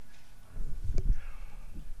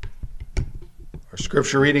Our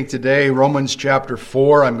scripture reading today, Romans chapter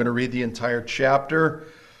 4. I'm going to read the entire chapter,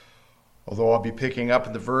 although I'll be picking up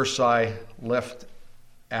at the verse I left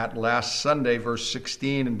at last Sunday, verse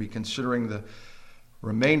 16, and be considering the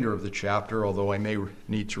remainder of the chapter, although I may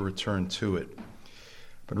need to return to it.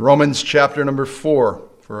 But Romans chapter number 4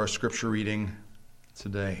 for our scripture reading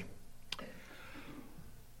today.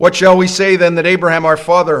 What shall we say then that Abraham our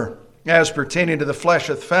father, as pertaining to the flesh,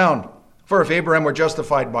 hath found? For if Abraham were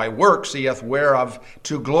justified by works, he hath whereof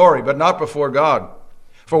to glory, but not before God.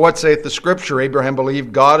 For what saith the Scripture? Abraham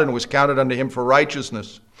believed God, and it was counted unto him for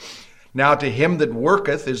righteousness. Now to him that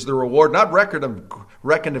worketh is the reward not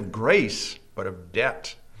reckoned of grace, but of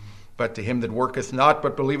debt. But to him that worketh not,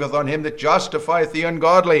 but believeth on him that justifieth the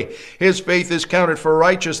ungodly, his faith is counted for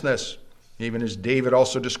righteousness. Even as David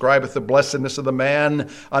also describeth the blessedness of the man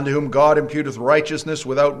unto whom God imputeth righteousness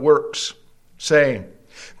without works, saying,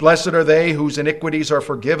 Blessed are they whose iniquities are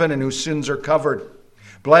forgiven and whose sins are covered.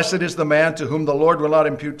 Blessed is the man to whom the Lord will not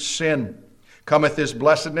impute sin. Cometh this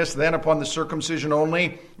blessedness then upon the circumcision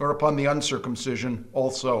only, or upon the uncircumcision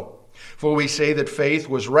also? For we say that faith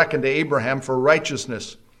was reckoned to Abraham for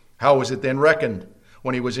righteousness. How was it then reckoned?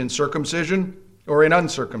 When he was in circumcision or in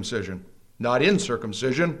uncircumcision? Not in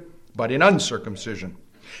circumcision, but in uncircumcision.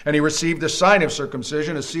 And he received the sign of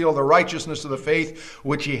circumcision, a seal of the righteousness of the faith,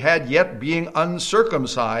 which he had yet being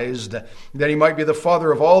uncircumcised, that he might be the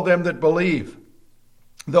father of all them that believe,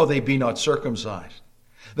 though they be not circumcised,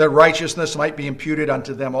 that righteousness might be imputed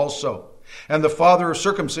unto them also, and the father of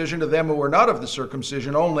circumcision to them who were not of the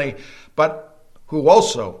circumcision only, but who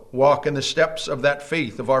also walk in the steps of that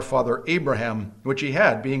faith of our father Abraham, which he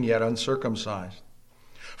had, being yet uncircumcised.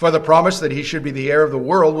 For the promise that he should be the heir of the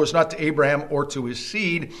world was not to Abraham or to his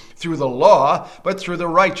seed through the law, but through the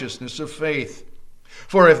righteousness of faith.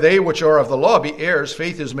 For if they which are of the law be heirs,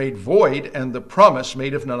 faith is made void, and the promise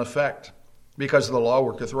made of none effect, because the law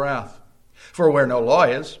worketh wrath. For where no law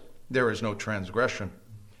is, there is no transgression.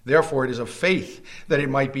 Therefore it is of faith, that it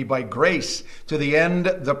might be by grace, to the end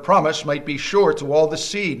the promise might be sure to all the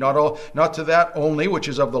seed, not to that only which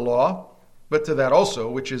is of the law, but to that also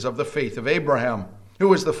which is of the faith of Abraham,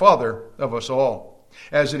 who is the father of us all.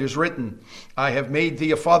 As it is written, I have made thee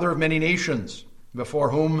a father of many nations, before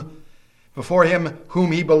him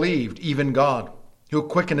whom he believed, even God, who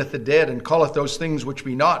quickeneth the dead, and calleth those things which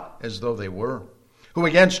be not as though they were, who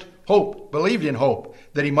against hope believed in hope,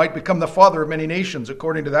 that he might become the father of many nations,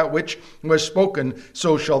 according to that which was spoken,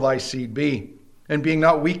 so shall thy seed be. And being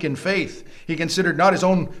not weak in faith, he considered not his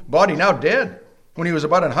own body now dead, when he was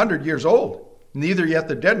about 100 years old, neither yet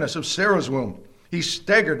the deadness of Sarah's womb. He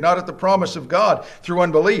staggered not at the promise of God through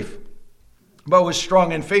unbelief, but was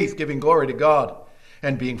strong in faith, giving glory to God,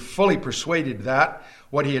 and being fully persuaded that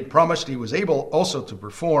what he had promised he was able also to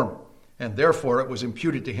perform, and therefore it was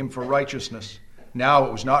imputed to him for righteousness. Now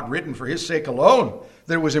it was not written for his sake alone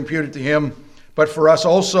that it was imputed to him, but for us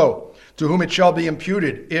also, to whom it shall be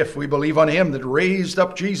imputed, if we believe on him that raised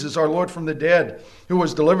up Jesus our Lord from the dead, who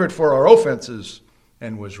was delivered for our offenses,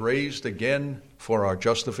 and was raised again for our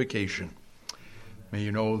justification. May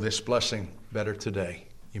you know this blessing better today.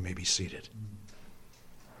 You may be seated.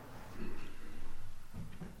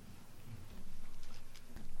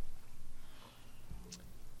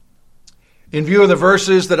 In view of the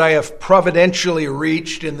verses that I have providentially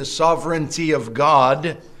reached in the sovereignty of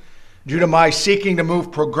God, due to my seeking to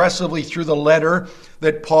move progressively through the letter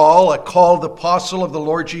that Paul, a called apostle of the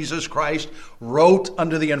Lord Jesus Christ, wrote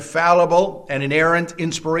under the infallible and inerrant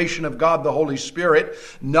inspiration of God the Holy Spirit,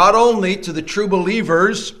 not only to the true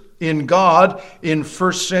believers in God in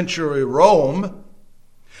first century Rome,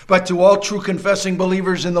 but to all true confessing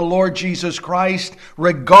believers in the Lord Jesus Christ,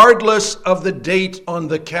 regardless of the date on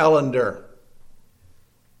the calendar,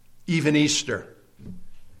 even Easter.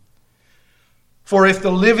 For if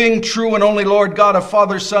the living, true, and only Lord God of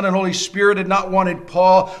Father, Son, and Holy Spirit had not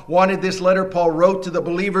wanted this letter Paul wrote to the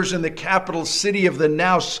believers in the capital city of the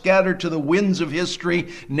now scattered to the winds of history,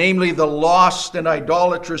 namely the lost and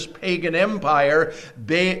idolatrous pagan empire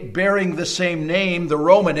bearing the same name, the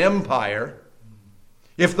Roman Empire,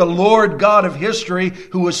 if the Lord God of history,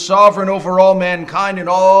 who was sovereign over all mankind and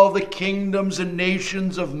all the kingdoms and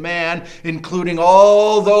nations of man, including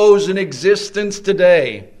all those in existence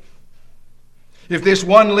today, if this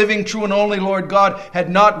one living, true, and only Lord God had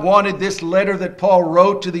not wanted this letter that Paul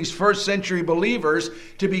wrote to these first century believers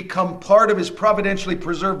to become part of his providentially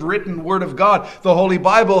preserved written word of God, the Holy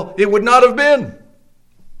Bible, it would not have been.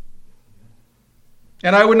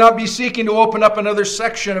 And I would not be seeking to open up another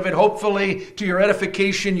section of it, hopefully to your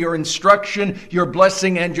edification, your instruction, your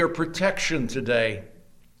blessing, and your protection today.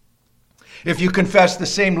 if you confess the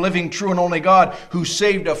same living, true, and only God who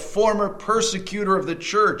saved a former persecutor of the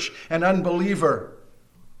church, an unbeliever,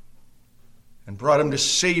 and brought him to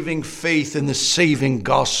saving faith in the saving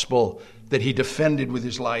gospel that he defended with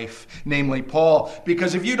his life, namely Paul.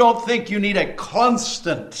 Because if you don't think you need a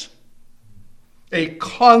constant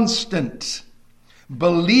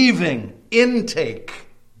believing intake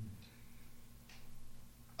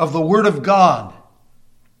of the Word of God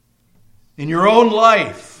in your own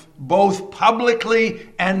life, both publicly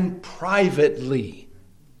and privately,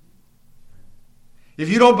 if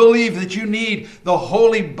you don't believe that you need the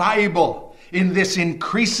Holy Bible in this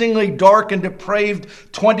increasingly dark and depraved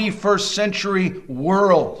 21st century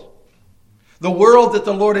world, the world that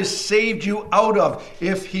the Lord has saved you out of,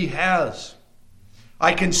 if He has,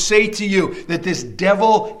 I can say to you that this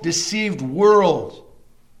devil-deceived world,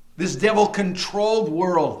 this devil-controlled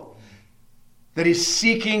world that is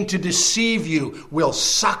seeking to deceive you, will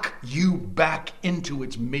suck you back into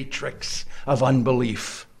its matrix of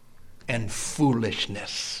unbelief and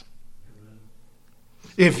foolishness.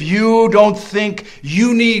 If you don't think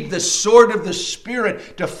you need the sword of the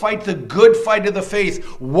Spirit to fight the good fight of the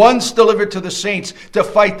faith, once delivered to the saints, to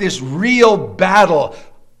fight this real battle,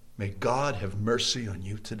 may God have mercy on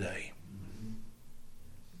you today.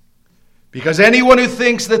 Because anyone who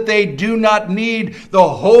thinks that they do not need the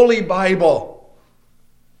Holy Bible,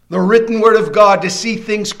 the written Word of God, to see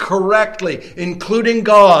things correctly, including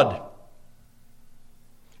God,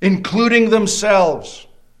 including themselves,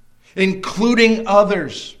 including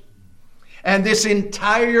others, and this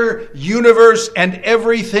entire universe and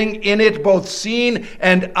everything in it, both seen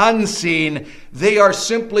and unseen, they are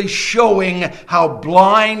simply showing how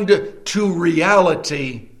blind to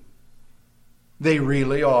reality they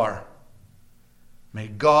really are. May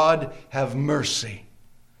God have mercy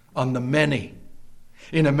on the many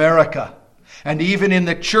in America, and even in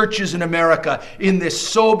the churches in America, in this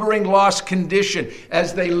sobering lost condition,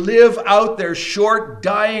 as they live out their short,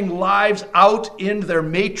 dying lives out in their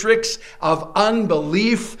matrix of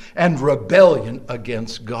unbelief and rebellion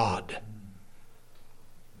against God.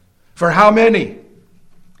 For how many,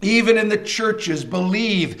 even in the churches,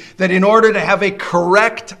 believe that in order to have a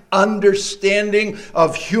correct understanding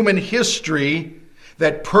of human history,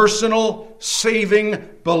 that personal saving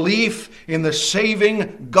belief in the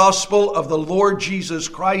saving gospel of the Lord Jesus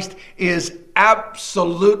Christ is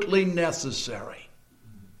absolutely necessary,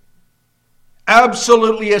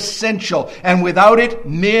 absolutely essential, and without it,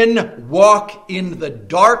 men walk in the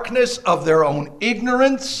darkness of their own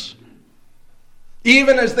ignorance,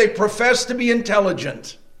 even as they profess to be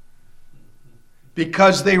intelligent,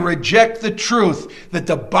 because they reject the truth that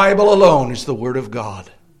the Bible alone is the Word of God.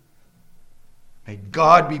 May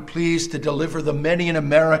God be pleased to deliver the many in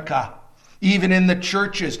America, even in the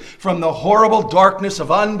churches, from the horrible darkness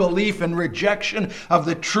of unbelief and rejection of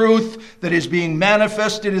the truth that is being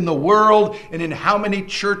manifested in the world and in how many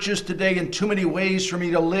churches today, in too many ways for me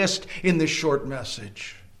to list in this short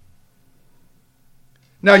message.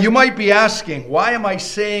 Now, you might be asking, why am I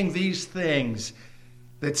saying these things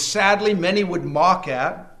that sadly many would mock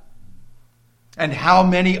at and how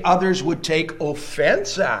many others would take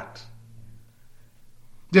offense at?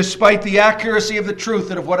 Despite the accuracy of the truth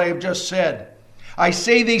of what I have just said, I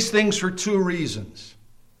say these things for two reasons.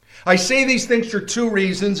 I say these things for two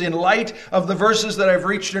reasons in light of the verses that I've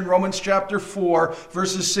reached in Romans chapter 4,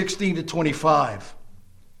 verses 16 to 25.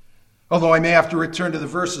 Although I may have to return to the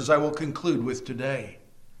verses I will conclude with today.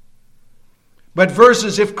 But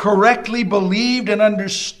verses, if correctly believed and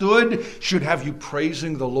understood, should have you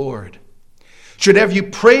praising the Lord. Should have you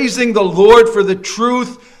praising the Lord for the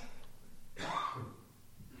truth.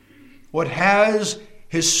 What has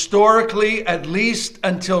historically, at least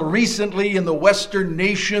until recently in the Western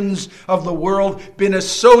nations of the world, been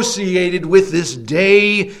associated with this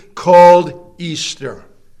day called Easter.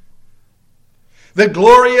 The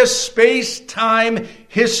glorious space-time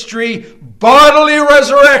history, bodily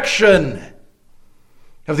resurrection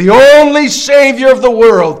of the only Savior of the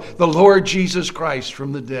world, the Lord Jesus Christ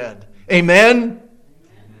from the dead. Amen?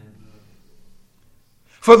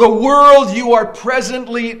 For the world you are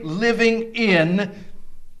presently living in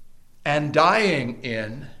and dying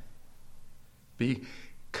in,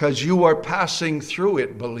 because you are passing through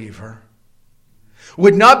it, believer,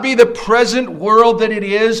 would not be the present world that it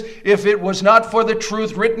is if it was not for the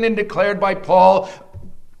truth written and declared by Paul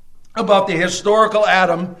about the historical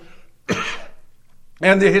Adam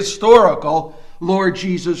and the historical Lord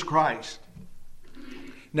Jesus Christ.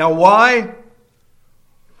 Now, why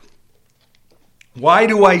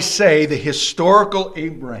do I say the historical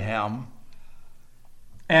Abraham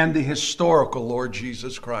and the historical Lord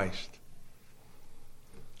Jesus Christ?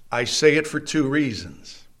 I say it for two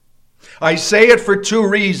reasons. I say it for two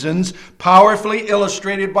reasons, powerfully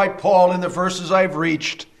illustrated by Paul in the verses I've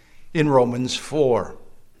reached in Romans 4.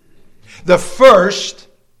 The first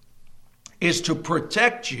is to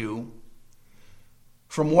protect you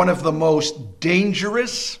from one of the most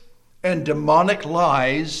dangerous and demonic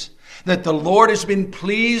lies that the Lord has been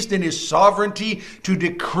pleased in his sovereignty to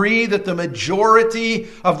decree that the majority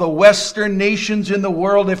of the Western nations in the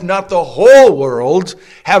world, if not the whole world,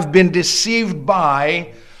 have been deceived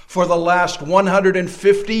by for the last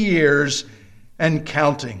 150 years and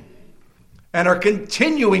counting, and are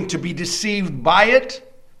continuing to be deceived by it.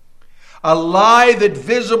 A lie that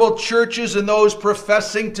visible churches and those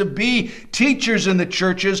professing to be teachers in the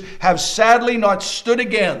churches have sadly not stood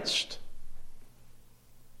against,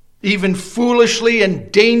 even foolishly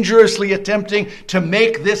and dangerously attempting to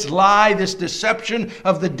make this lie, this deception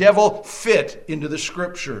of the devil, fit into the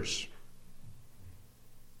Scriptures.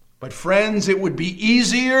 But friends, it would be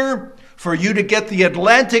easier for you to get the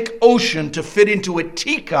Atlantic Ocean to fit into a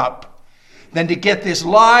teacup than to get this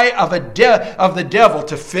lie of the devil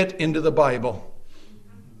to fit into the Bible.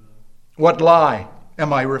 What lie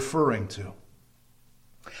am I referring to?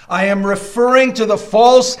 I am referring to the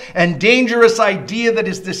false and dangerous idea that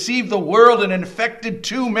has deceived the world and infected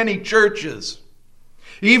too many churches,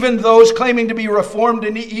 even those claiming to be Reformed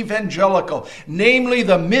and evangelical, namely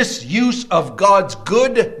the misuse of God's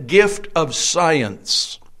good gift of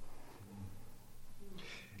science,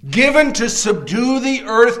 given to subdue the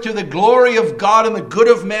earth to the glory of God and the good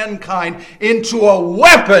of mankind, into a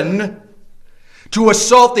weapon to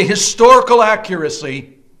assault the historical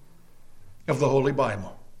accuracy of the Holy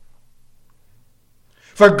Bible.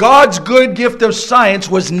 For God's good gift of science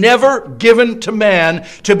was never given to man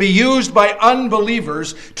to be used by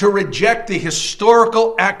unbelievers to reject the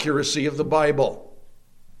historical accuracy of the Bible.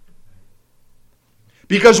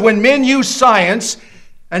 Because when men use science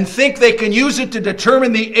and think they can use it to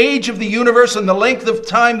determine the age of the universe and the length of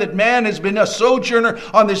time that man has been a sojourner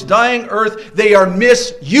on this dying earth, they are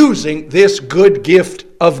misusing this good gift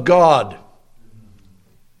of God.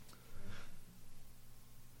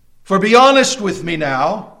 For be honest with me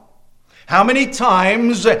now, how many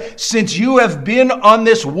times since you have been on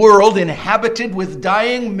this world inhabited with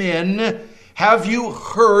dying men have you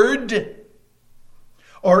heard,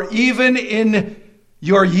 or even in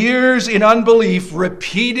your years in unbelief,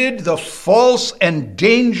 repeated the false and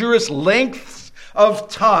dangerous lengths of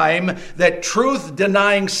time that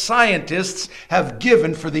truth-denying scientists have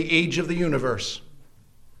given for the age of the universe,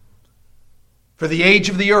 for the age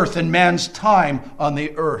of the earth and man's time on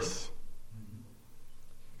the earth?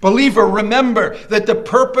 Believer, remember that the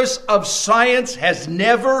purpose of science has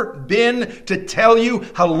never been to tell you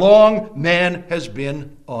how long man has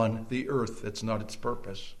been on the earth. That's not its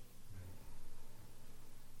purpose.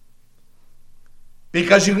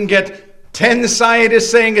 Because you can get 10 scientists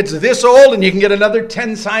saying it's this old, and you can get another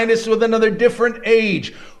 10 scientists with another different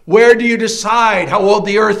age. Where do you decide how old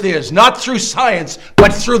the earth is? Not through science,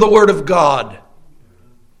 but through the Word of God.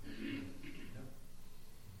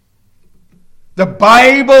 The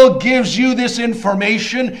Bible gives you this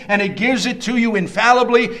information, and it gives it to you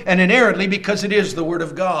infallibly and inerrantly because it is the Word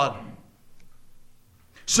of God.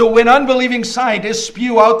 So when unbelieving scientists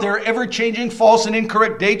spew out their ever-changing false and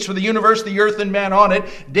incorrect dates for the universe, the earth, and man on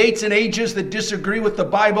it, dates and ages that disagree with the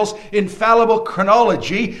Bible's infallible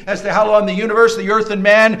chronology as to how long the universe, the earth, and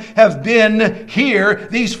man have been here,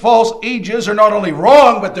 these false ages are not only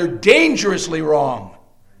wrong, but they're dangerously wrong.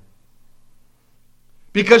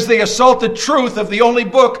 Because they assault the truth of the only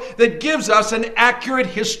book that gives us an accurate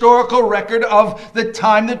historical record of the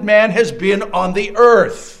time that man has been on the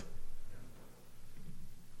earth.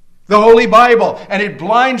 The Holy Bible, and it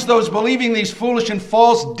blinds those believing these foolish and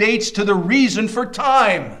false dates to the reason for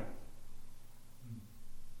time,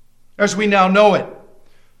 as we now know it.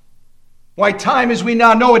 Why time as we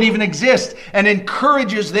now know it even exists, and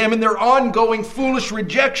encourages them in their ongoing foolish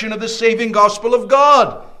rejection of the saving gospel of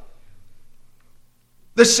God.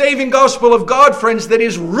 The saving gospel of God, friends, that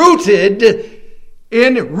is rooted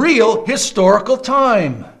in real historical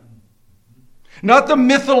time. Not the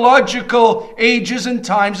mythological ages and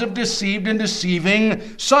times of deceived and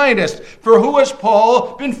deceiving scientists. For who has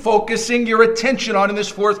Paul been focusing your attention on in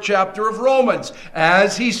this 4th chapter of Romans?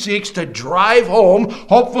 As he seeks to drive home,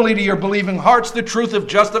 hopefully to your believing hearts, the truth of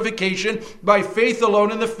justification by faith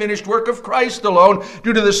alone in the finished work of Christ alone,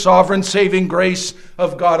 due to the sovereign saving grace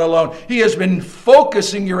of God alone. He has been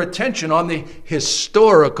focusing your attention on the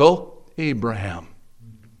historical Abraham.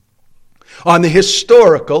 On the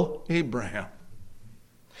historical Abraham.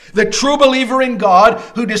 The true believer in God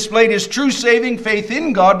who displayed his true saving faith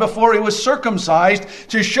in God before he was circumcised,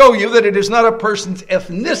 to show you that it is not a person's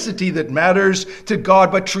ethnicity that matters to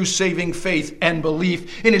God, but true saving faith and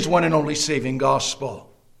belief in his one and only saving gospel.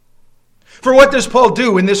 For what does Paul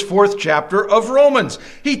do in this 4th chapter of Romans?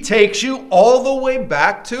 He takes you all the way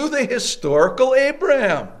back to the historical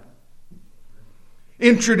Abraham,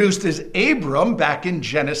 introduced as Abram back in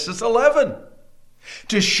Genesis 11.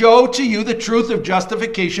 To show to you the truth of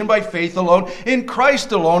justification by faith alone, in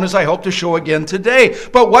Christ alone, as I hope to show again today.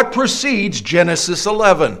 But what precedes Genesis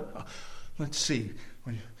 11? Let's see.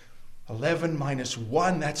 11 minus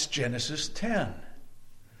 1, that's Genesis 10.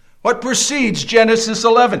 What precedes Genesis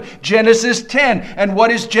 11? Genesis 10. And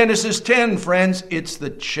what is Genesis 10, friends? It's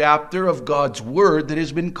the chapter of God's Word that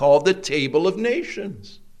has been called the Table of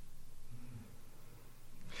Nations.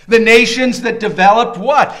 The nations that developed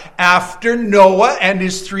what? After Noah and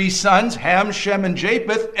his 3 sons, Ham, Shem, and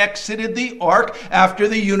Japheth, exited the ark after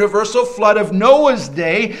the universal flood of Noah's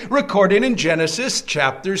day, recorded in Genesis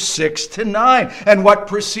chapters 6 to 9. And what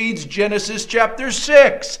precedes Genesis chapter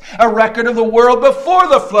 6? A record of the world before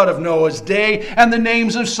the flood of Noah's day, and the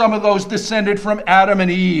names of some of those descended from Adam and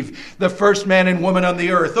Eve, the first man and woman on the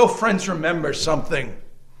earth. Oh, friends, remember something.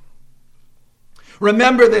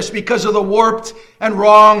 Remember this because of the warped and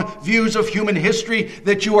wrong views of human history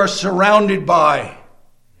that you are surrounded by.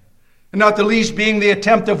 And not the least being the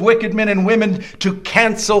attempt of wicked men and women to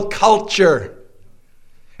cancel culture.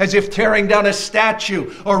 As if tearing down a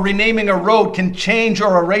statue or renaming a road can change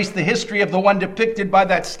or erase the history of the one depicted by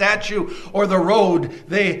that statue or the road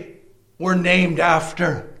they were named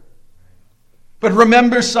after. But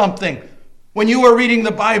remember something. When you are reading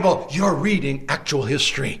the Bible, you're reading actual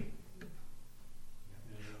history.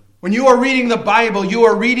 When you are reading the Bible, you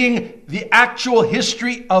are reading the actual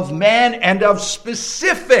history of man and of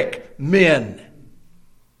specific men.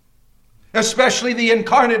 Especially the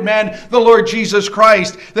incarnate man, the Lord Jesus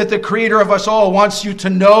Christ, that the Creator of us all wants you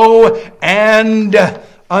to know and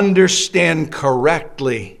understand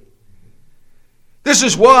correctly. This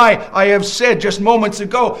is why I have said just moments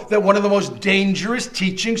ago that one of the most dangerous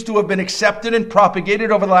teachings to have been accepted and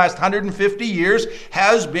propagated over the last 150 years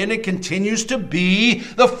has been and continues to be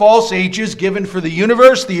the false ages given for the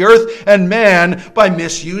universe, the earth, and man by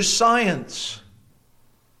misused science.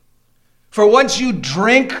 For once you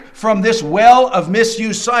drink from this well of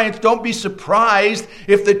misused science, don't be surprised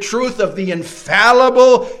if the truth of the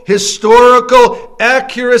infallible historical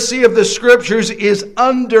accuracy of the Scriptures is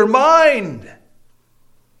undermined.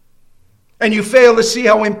 And you fail to see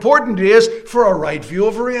how important it is for a right view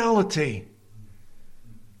of reality.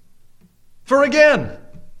 For again,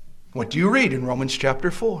 what do you read in Romans chapter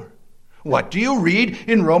 4? What do you read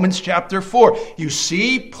in Romans chapter 4? You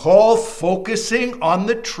see Paul focusing on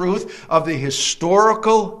the truth of the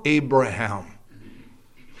historical Abraham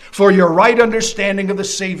for your right understanding of the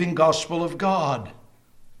saving gospel of God.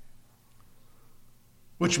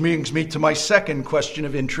 Which brings me to my second question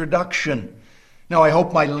of introduction. Now, I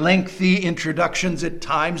hope my lengthy introductions at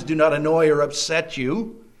times do not annoy or upset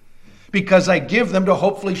you, because I give them to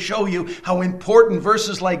hopefully show you how important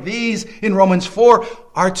verses like these in Romans 4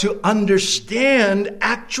 are to understand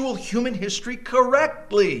actual human history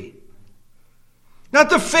correctly. Not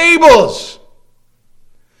the fables.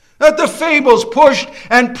 Not the fables pushed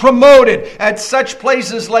and promoted at such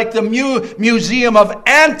places like the Museum of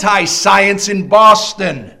Anti-Science in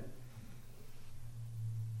Boston.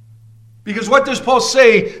 Because what does Paul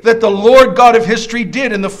say that the Lord God of history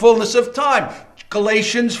did in the fullness of time?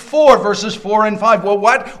 Galatians 4, verses 4 and 5. Well,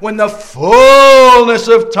 what? When the fullness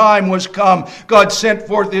of time was come, God sent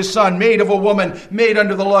forth his Son, made of a woman, made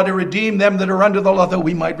under the law, to redeem them that are under the law, that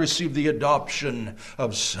we might receive the adoption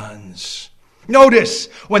of sons. Notice,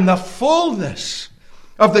 when the fullness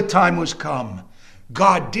of the time was come,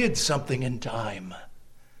 God did something in time.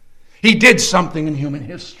 He did something in human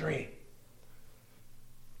history.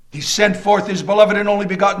 He sent forth his beloved and only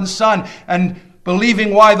begotten Son, and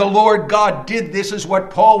believing why the Lord God did this is what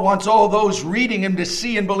Paul wants all those reading him to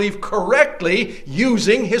see and believe correctly,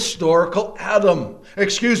 using historical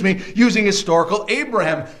using historical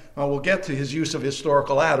Abraham. Well, we'll get to his use of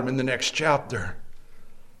historical Adam in the next chapter.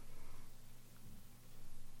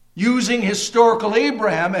 Using historical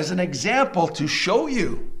Abraham as an example to show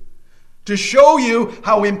you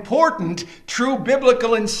how important true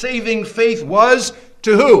biblical and saving faith was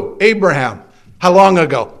to who? Abraham. How long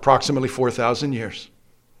ago? Approximately 4,000 years.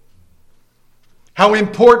 How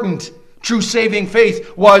important true saving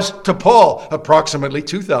faith was to Paul? Approximately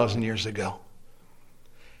 2,000 years ago.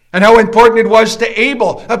 and how important it was to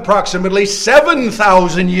Abel approximately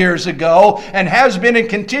 7,000 years ago, and has been and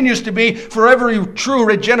continues to be for every true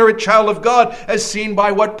regenerate child of God, as seen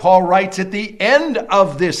by what Paul writes at the end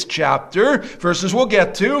of this chapter, verses we'll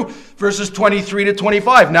get to, verses 23 to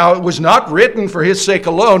 25. Now, it was not written for his sake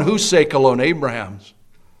alone. Whose sake alone? Abraham's.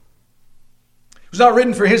 It was not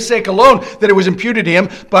written for his sake alone that it was imputed to him,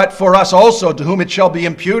 but for us also, to whom it shall be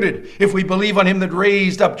imputed, if we believe on him that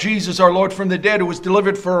raised up Jesus our Lord from the dead, who was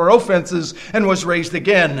delivered for our offenses and was raised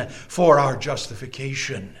again for our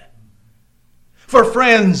justification. For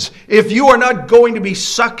friends, if you are not going to be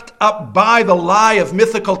sucked up by the lie of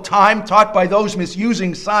mythical time taught by those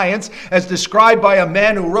misusing science, as described by a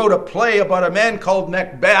man who wrote a play about a man called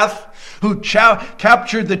Macbeth, who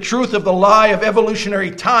captured the truth of the lie of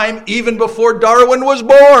evolutionary time even before Darwin was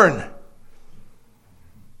born.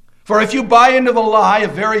 For if you buy into the lie, a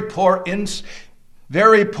very poor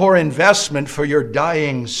investment for your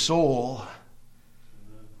dying soul.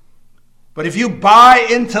 But if you buy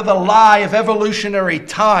into the lie of evolutionary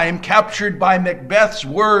time captured by Macbeth's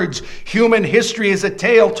words, human history is a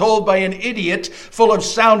tale told by an idiot, full of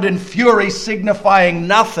sound and fury, signifying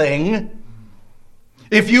nothing.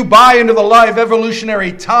 If you buy into the lie of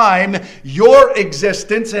evolutionary time, your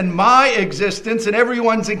existence and my existence and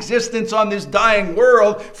everyone's existence on this dying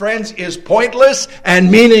world, friends, is pointless and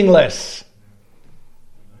meaningless.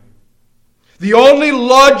 The only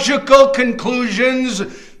logical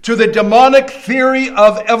conclusions to the demonic theory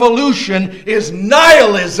of evolution is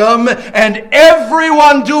nihilism and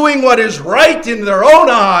everyone doing what is right in their own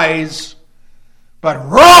eyes, but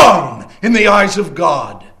wrong in the eyes of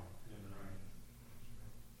God,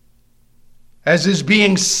 as is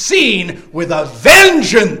being seen with a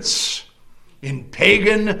vengeance in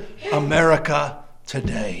pagan America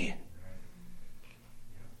today.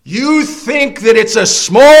 You think that it's a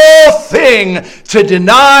small thing to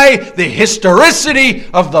deny the historicity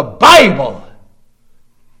of the Bible.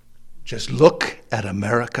 Just look at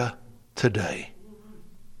America today.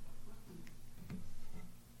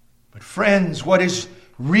 But friends, what is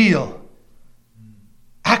real,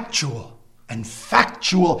 actual, and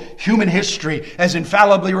factual human history as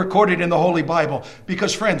infallibly recorded in the Holy Bible?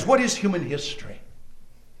 Because friends, what is human history?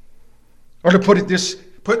 Or to put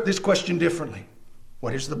this question differently,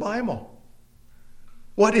 what is the Bible?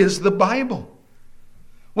 What is the Bible?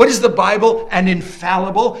 What is the Bible an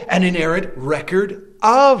infallible and inerrant record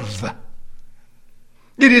of?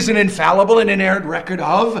 It is an infallible and inerrant record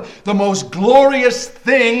of the most glorious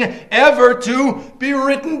thing ever to be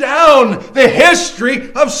written down, the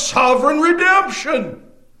history of sovereign redemption.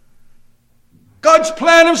 God's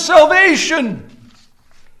plan of salvation.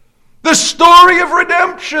 The story of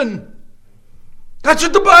redemption. That's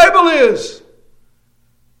what the Bible is.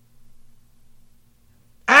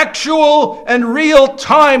 Actual and real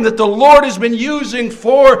time that the Lord has been using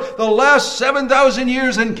for the last 7,000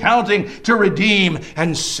 years and counting to redeem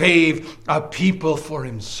and save a people for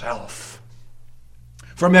himself.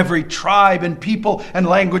 From every tribe and people and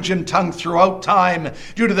language and tongue throughout time,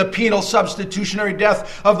 due to the penal substitutionary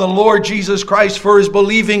death of the Lord Jesus Christ for his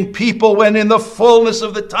believing people, when in the fullness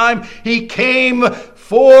of the time he came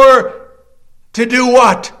to do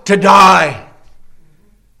what? To die.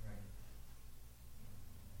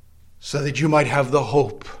 So that you might have the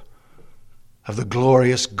hope of the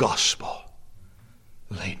glorious gospel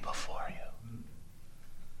laid before you.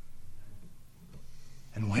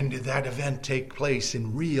 And when did that event take place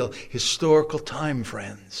in real historical time,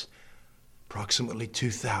 friends? Approximately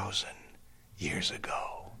 2,000 years ago.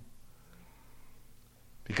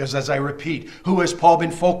 Because as I repeat, who has Paul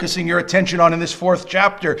been focusing your attention on in this 4th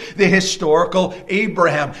chapter? The historical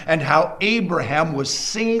Abraham, and how Abraham was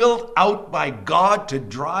singled out by God to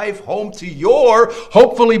drive home to your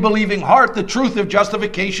hopefully believing heart the truth of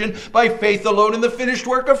justification by faith alone in the finished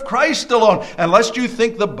work of Christ alone. And lest you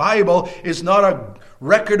think the Bible is not a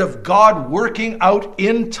record of God working out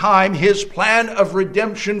in time his plan of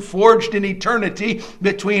redemption forged in eternity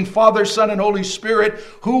between Father, Son, and Holy Spirit,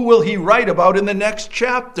 who will he write about in the next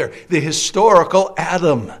chapter? The historical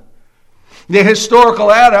Adam. The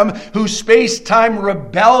historical Adam whose space-time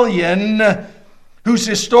rebellion, whose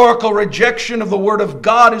historical rejection of the Word of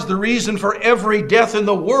God is the reason for every death in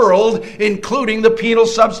the world, including the penal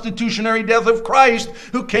substitutionary death of Christ,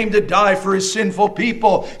 who came to die for his sinful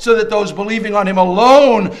people, so that those believing on him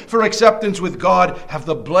alone for acceptance with God have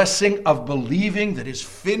the blessing of believing that his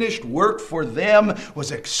finished work for them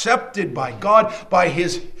was accepted by God by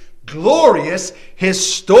his glorious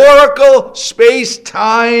historical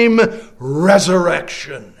space-time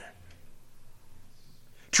resurrection.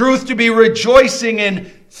 Truth to be rejoicing in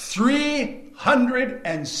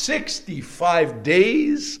 365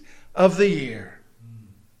 days of the year.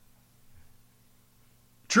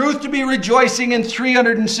 Truth to be rejoicing in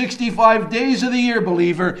 365 days of the year,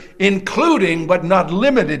 believer, including but not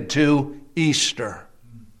limited to Easter.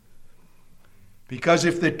 Because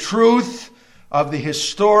if the truth of the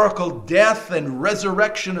historical death and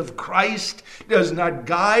resurrection of Christ does not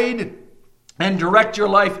guide and direct your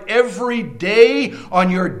life every day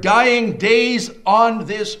on your dying days on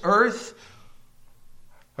this earth,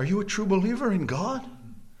 are you a true believer in God?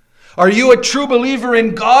 Are you a true believer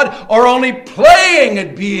in God, or only playing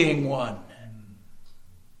at being one?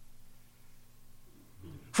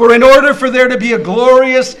 For in order for there to be a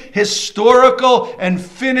glorious, historical, and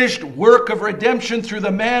finished work of redemption through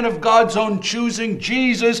the man of God's own choosing,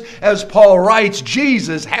 Jesus, as Paul writes,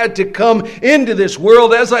 Jesus had to come into this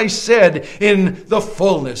world, as I said, in the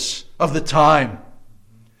fullness of the time.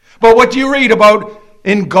 But what do you read about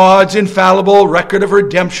in God's infallible record of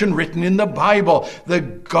redemption written in the Bible?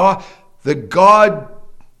 The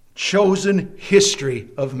God-chosen history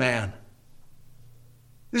of man.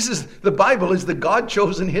 The Bible is the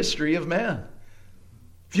God-chosen history of man.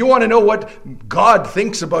 If you want to know what God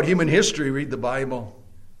thinks about human history, read the Bible.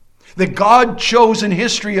 The God-chosen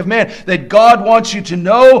history of man that God wants you to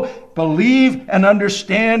know, believe, and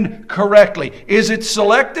understand correctly. Is it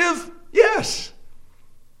selective? Yes.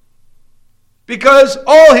 Because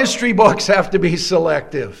all history books have to be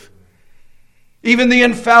selective. Even the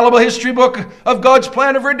infallible history book of God's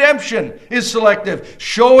plan of redemption is selective,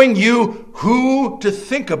 showing you who to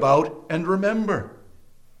think about and remember.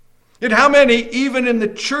 Yet how many, even in the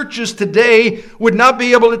churches today, would not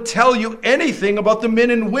be able to tell you anything about the men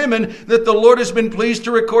and women that the Lord has been pleased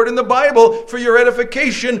to record in the Bible for your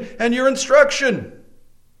edification and your instruction?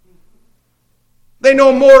 They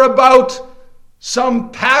know more about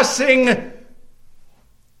some passing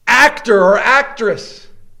actor or actress.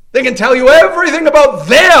 They can tell you everything about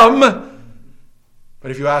them.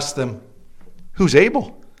 But if you ask them, who's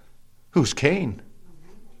Abel? Who's Cain?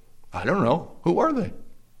 I don't know. Who are they?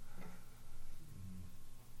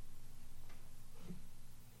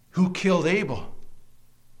 Who killed Abel?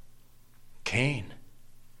 Cain.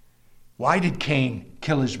 Why did Cain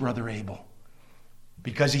kill his brother Abel?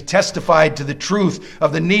 Because he testified to the truth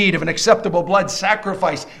of the need of an acceptable blood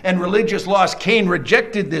sacrifice and religious laws. Cain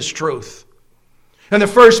rejected this truth. And the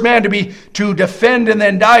first man to defend and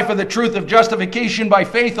then die for the truth of justification by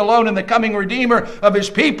faith alone in the coming Redeemer of his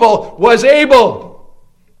people was Abel.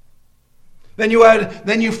 Then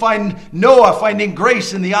you find Noah finding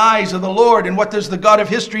grace in the eyes of the Lord. And what does the God of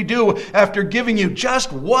history do after giving you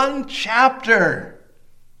just one chapter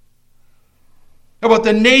about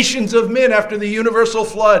the nations of men after the universal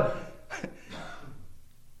flood?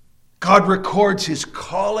 God records his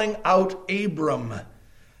calling out Abram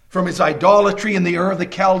from his idolatry in the Ur of the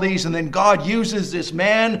Chaldees. And then God uses this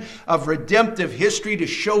man of redemptive history to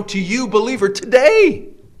show to you, believer, today.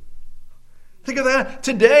 Think of that.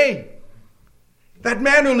 Today. That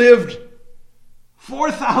man who lived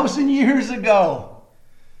 4,000 years ago.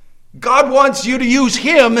 God wants you to use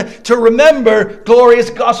him to remember glorious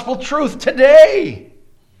gospel truth today.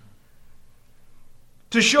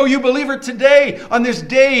 To show you, believer, today, on this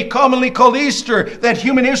day commonly called Easter, that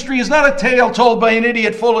human history is not a tale told by an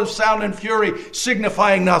idiot full of sound and fury,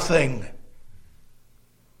 signifying nothing.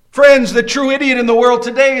 Friends, the true idiot in the world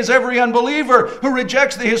today is every unbeliever who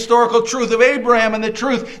rejects the historical truth of Abraham and the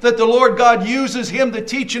truth that the Lord God uses him to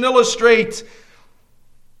teach and illustrate.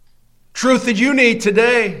 Truth that you need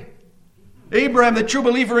today. Abraham, the true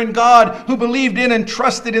believer in God, who believed in and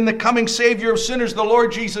trusted in the coming Savior of sinners, the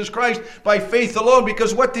Lord Jesus Christ, by faith alone.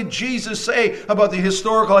 Because what did Jesus say about the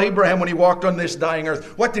historical Abraham when he walked on this dying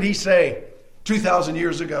earth? What did he say 2,000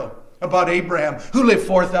 years ago about Abraham, who lived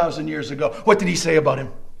 4,000 years ago? What did he say about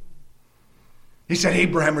him? He said,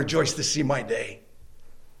 Abraham rejoiced to see my day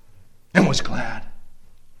and was glad.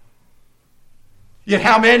 Yet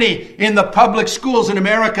how many in the public schools in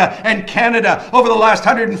America and Canada over the last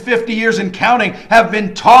 150 years and counting have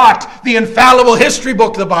been taught the infallible history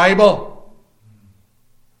book, the Bible?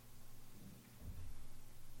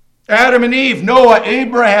 Adam and Eve, Noah,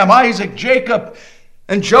 Abraham, Isaac, Jacob,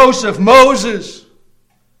 and Joseph, Moses,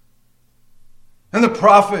 and the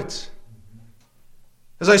prophets.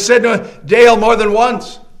 As I said to Dale more than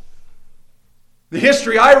once, the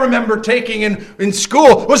history I remember taking in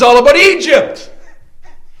school was all about Egypt.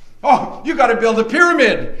 Oh, you got to build a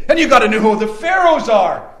pyramid, and you got to know who the pharaohs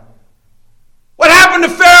are. What happened to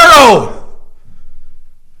Pharaoh?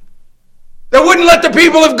 That wouldn't let the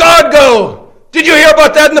people of God go. Did you hear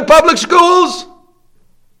about that in the public schools?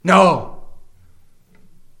 No.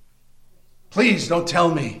 Please don't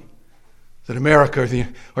tell me that America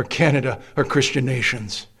or Canada are Christian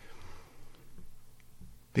nations.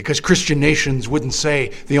 Because Christian nations wouldn't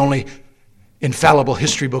say the only infallible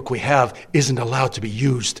history book we have isn't allowed to be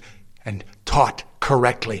used and taught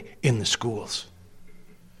correctly in the schools.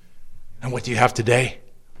 And what do you have today?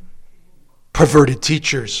 Perverted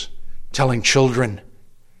teachers telling children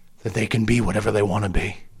that they can be whatever they want to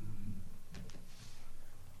be.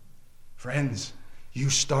 Friends, you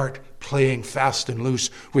start playing fast and loose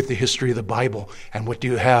with the history of the Bible, and what do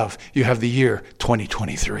you have? You have the year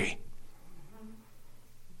 2023.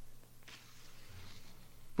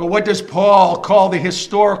 But what does Paul call the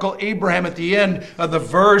historical Abraham at the end of the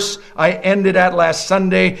verse I ended at last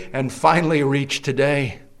Sunday and finally reached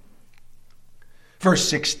today? Verse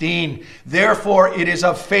 16, therefore it is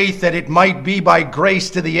of faith that it might be by grace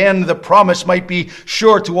to the end, the promise might be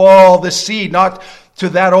sure to all the seed, not to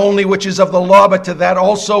that only which is of the law, but to that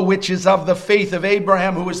also which is of the faith of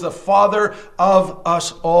Abraham, who is the father of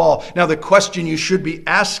us all. Now the question you should be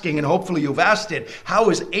asking, and hopefully you've asked it,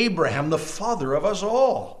 how is Abraham the father of us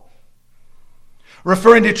all?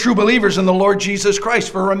 Referring to true believers in the Lord Jesus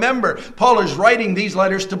Christ. For remember, Paul is writing these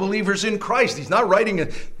letters to believers in Christ. He's not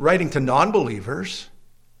writing to non-believers.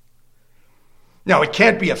 Now, it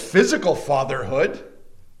can't be a physical fatherhood.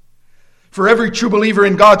 For every true believer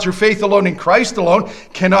in God through faith alone in Christ alone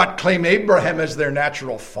cannot claim Abraham as their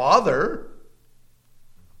natural father.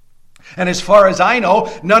 And as far as I know,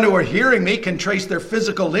 none who are hearing me can trace their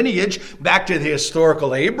physical lineage back to the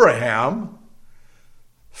historical Abraham.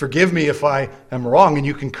 Forgive me if I am wrong, and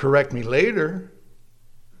you can correct me later.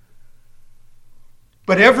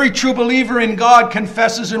 But every true believer in God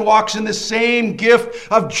confesses and walks in the same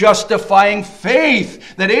gift of justifying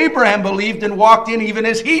faith that Abraham believed and walked in even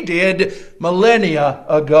as he did millennia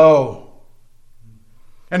ago.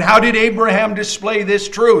 And how did Abraham display this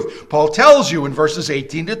truth? Paul tells you in verses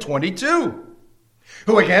 18 to 22.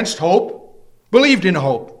 Who against hope believed in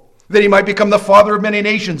hope, that he might become the father of many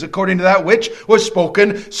nations, according to that which was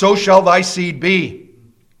spoken, so shall thy seed be.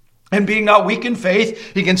 And being not weak in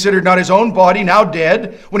faith, he considered not his own body now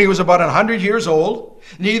dead, when he was about 100 years old,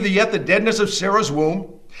 neither yet the deadness of Sarah's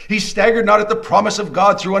womb. He staggered not at the promise of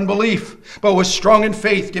God through unbelief, but was strong in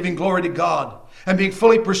faith, giving glory to God, and being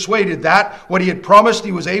fully persuaded that what he had promised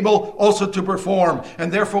he was able also to perform, and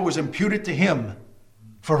therefore was imputed to him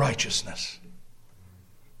for righteousness.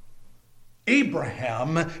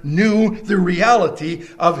 Abraham knew the reality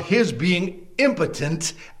of his being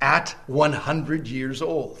impotent at 100 years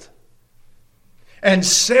old. And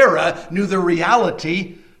Sarah knew the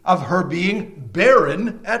reality of her being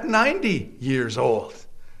barren at 90 years old.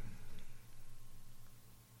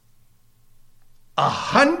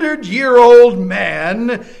 100-year-old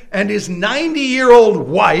man and his 90-year-old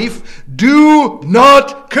wife do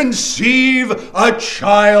not conceive a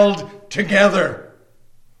child together.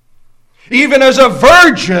 Even as a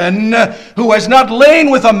virgin who has not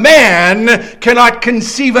lain with a man cannot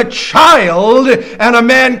conceive a child, and a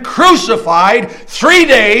man crucified 3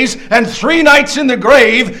 days and 3 nights in the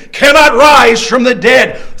grave cannot rise from the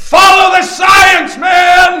dead. Follow the science,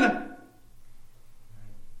 man!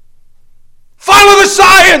 Follow the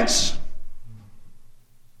science!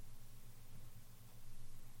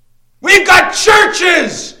 We've got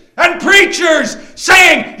churches and preachers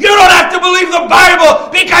saying you don't have to believe the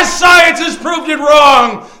Bible because science has proved it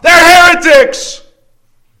wrong. They're heretics.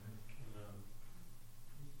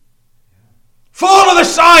 Follow the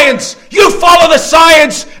science. You follow the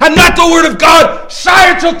science and not the Word of God.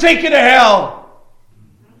 Science will take you to hell.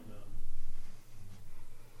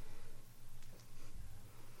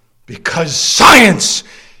 Because science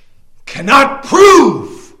cannot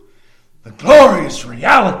prove the glorious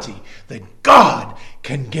reality that God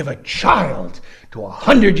can give a child to a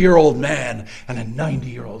 100-year-old man and a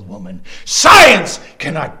 90-year-old woman. Science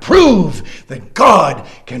cannot prove that God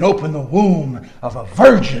can open the womb of a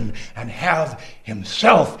virgin and have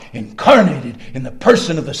himself incarnated in the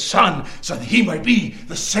person of the Son so that he might be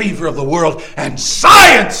the Savior of the world. And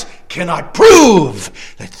science cannot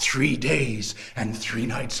prove that 3 days and 3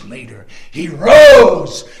 nights later he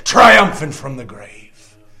rose triumphant from the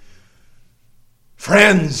grave.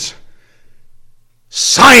 Friends,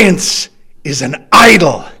 science is an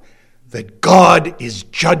idol that God is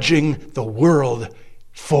judging the world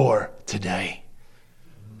for today.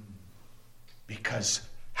 Because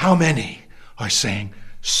how many are saying,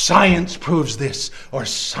 science proves this or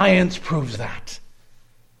science proves that?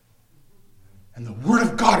 And the Word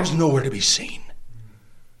of God is nowhere to be seen.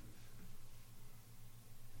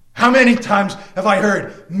 How many times have I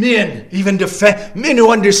heard men even defend, men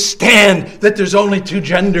who understand that there's only 2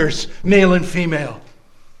 genders, male and female.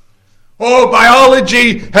 Oh,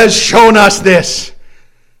 biology has shown us this.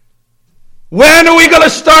 When are we going to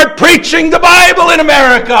start preaching the Bible in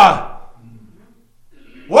America?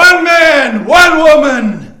 One man, one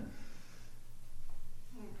woman.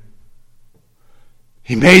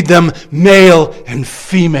 He made them male and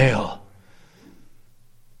female.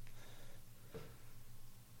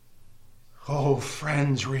 Oh,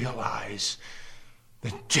 friends, realize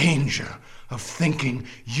the danger of thinking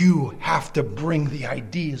you have to bring the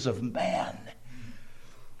ideas of man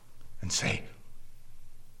and say,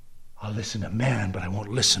 I'll listen to man, but I won't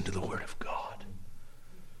listen to the Word of God.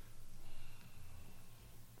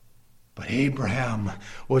 But Abraham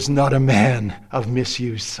was not a man of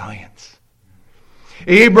misused science.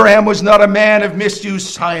 Abraham was not a man of misused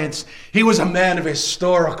science. He was a man of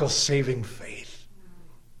historical saving faith.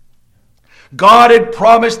 God had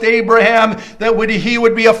promised Abraham that he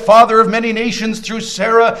would be a father of many nations through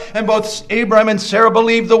Sarah, and both Abraham and Sarah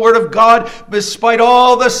believed the word of God, despite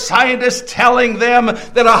all the scientists telling them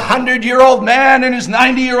that a 100-year-old man and his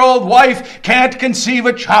 90-year-old wife can't conceive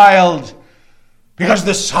a child because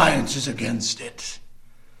the science is against it.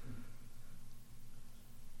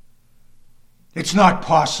 It's not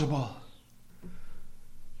possible.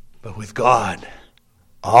 But with God,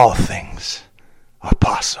 all things are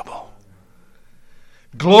possible.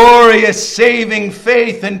 Glorious saving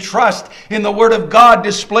faith and trust in the Word of God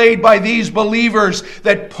displayed by these believers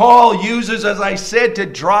that Paul uses, as I said, to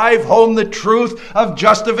drive home the truth of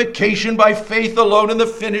justification by faith alone in the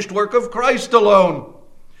finished work of Christ alone.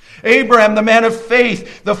 Abraham, the man of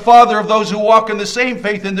faith, the father of those who walk in the same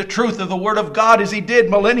faith in the truth of the Word of God as he did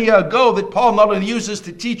millennia ago, that Paul not only uses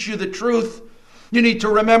to teach you the truth. You need to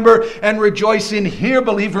remember and rejoice in here,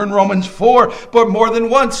 believer, in Romans 4, but more than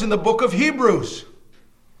once in the book of Hebrews,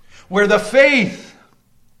 where the faith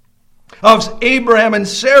of Abraham and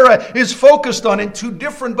Sarah is focused on in two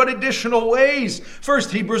different but additional ways.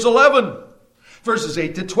 First, Hebrews 11, verses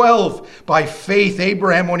 8 to 12. By faith,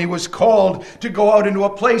 Abraham, when he was called to go out into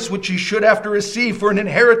a place which he should have to receive for an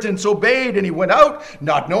inheritance, obeyed, and he went out,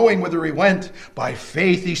 not knowing whither he went. By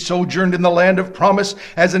faith, he sojourned in the land of promise,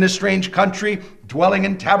 as in a strange country, dwelling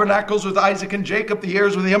in tabernacles with Isaac and Jacob, the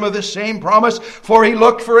heirs with him of the same promise. For he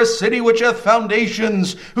looked for a city which hath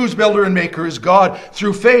foundations, whose builder and maker is God.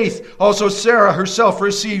 Through faith also Sarah herself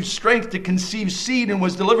received strength to conceive seed, and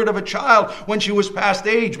was delivered of a child when she was past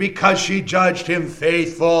age, because she judged him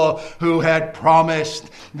faithful who had promised.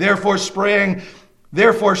 Therefore sprang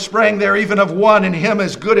there even of one, in him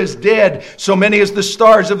as good as dead, so many as the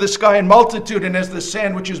stars of the sky in multitude, and as the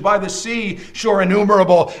sand which is by the sea shore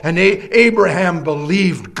innumerable. And Abraham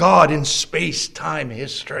believed God in space-time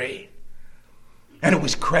history, and it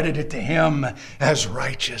was credited to him as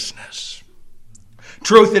righteousness.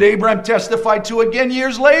 Truth that Abraham testified to again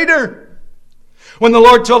years later, when the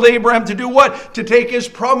Lord told Abraham to do what? To take his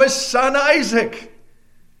promised son Isaac.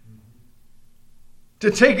 To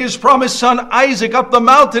take his promised son Isaac up the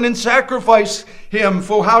mountain and sacrifice him.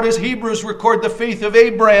 For how does Hebrews record the faith of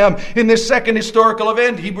Abraham in this second historical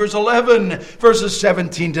event? Hebrews 11, verses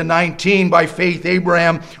 17 to 19. By faith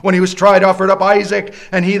Abraham, when he was tried, offered up Isaac,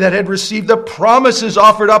 and he that had received the promises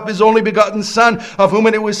offered up his only begotten son, of whom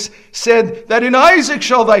it was said that in Isaac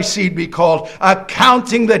shall thy seed be called,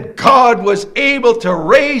 accounting that God was able to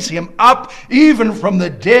raise him up even from the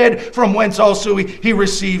dead, from whence also he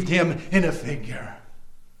received him in a figure.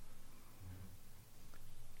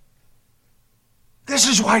 This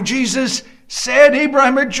is why Jesus said,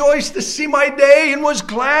 Abraham rejoiced to see my day and was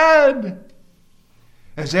glad.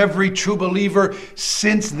 As every true believer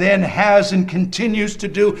since then has and continues to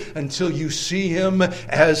do, until you see him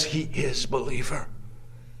as he is, believer.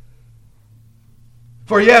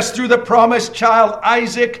 For yes, through the promised child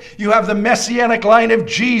Isaac, you have the messianic line of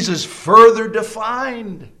Jesus further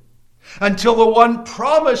defined, until the one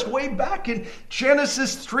promised way back in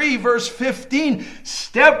Genesis 3, verse 15,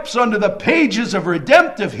 steps onto the pages of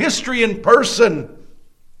redemptive history in person.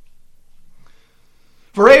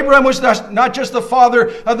 For Abraham was not just the father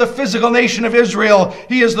of the physical nation of Israel.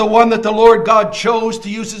 He is the one that the Lord God chose to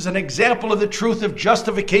use as an example of the truth of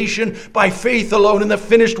justification by faith alone in the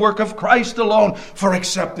finished work of Christ alone for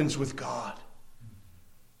acceptance with God.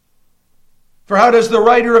 For how does the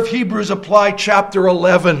writer of Hebrews apply chapter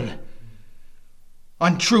 11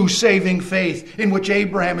 on true saving faith, in which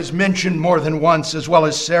Abraham is mentioned more than once, as well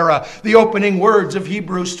as Sarah? The opening words of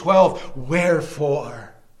Hebrews 12,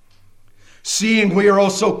 wherefore, Seeing we are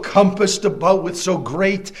also compassed about with so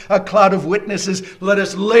great a cloud of witnesses, let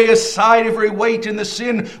us lay aside every weight and the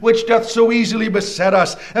sin which doth so easily beset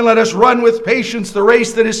us, and let us run with patience the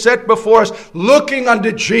race that is set before us, looking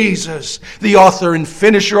unto Jesus, the author and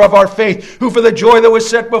finisher of our faith, who for the joy that was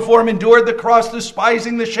set before him endured the cross,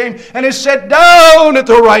 despising the shame, and is set down at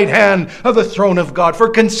the right hand of the throne of God. For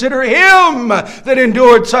consider him that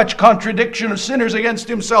endured such contradiction of sinners against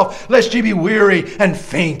himself, lest ye be weary and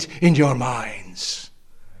faint in your minds.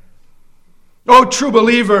 O true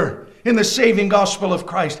believer in the saving gospel of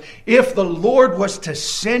Christ, if the Lord was to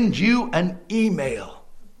send you an email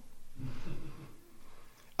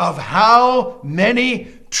of how many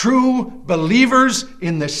true believers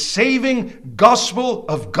in the saving gospel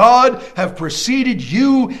of God have preceded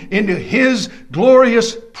you into his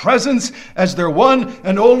glorious presence as their one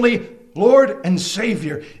and only Lord and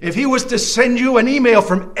Savior, if he was to send you an email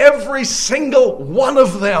from every single one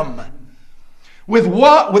of them with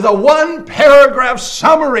a one-paragraph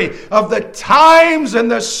summary of the times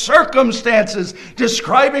and the circumstances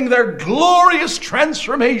describing their glorious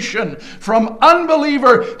transformation from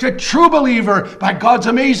unbeliever to true believer by God's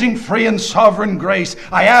amazing free and sovereign grace,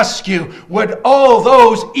 I ask you, would all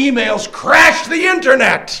those emails crash the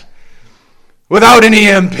internet without an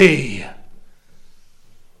EMP?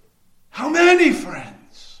 How many, friends?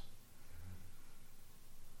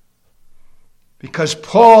 Because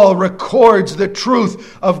Paul records the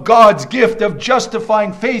truth of God's gift of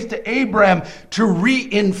justifying faith to Abraham to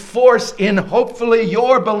reinforce in hopefully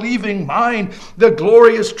your believing mind the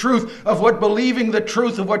glorious truth of what believing the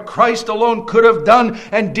truth of what Christ alone could have done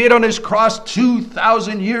and did on his cross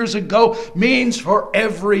 2,000 years ago means for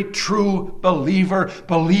every true believer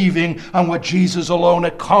believing on what Jesus alone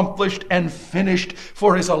accomplished and finished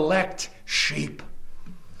for his elect sheep.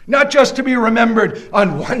 Not just to be remembered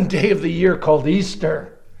on one day of the year called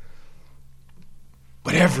Easter,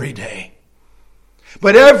 but every day.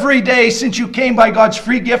 But every day since you came by God's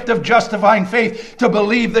free gift of justifying faith to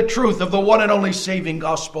believe the truth of the one and only saving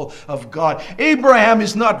gospel of God. Abraham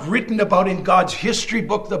is not written about in God's history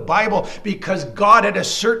book, the Bible, because God had a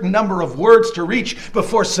certain number of words to reach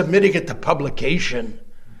before submitting it to publication.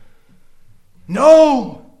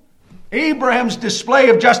 No. Abraham's display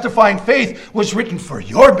of justifying faith was written for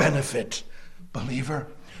your benefit, believer,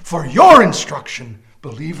 for your instruction,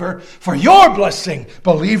 believer, for your blessing,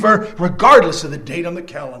 believer, regardless of the date on the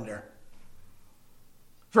calendar.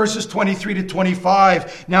 Verses 23 to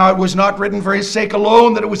 25, now it was not written for his sake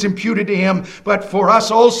alone that it was imputed to him, but for us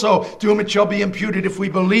also, to whom it shall be imputed if we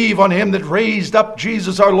believe on him that raised up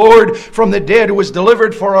Jesus our Lord from the dead, who was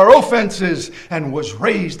delivered for our offenses and was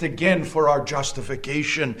raised again for our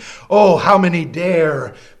justification. Oh, how many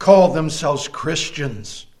dare call themselves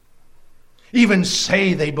Christians, even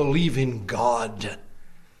say they believe in God,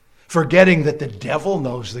 forgetting that the devil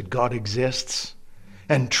knows that God exists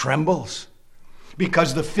and trembles.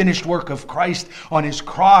 Because the finished work of Christ on his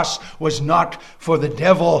cross was not for the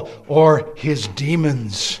devil or his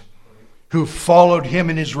demons who followed him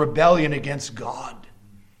in his rebellion against God.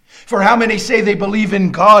 For how many say they believe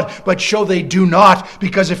in God, but show they do not?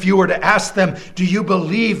 Because if you were to ask them, do you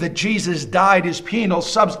believe that Jesus died his penal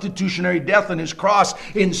substitutionary death on his cross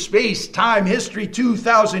in space, time, history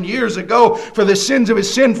 2,000 years ago for the sins of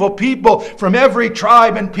his sinful people from every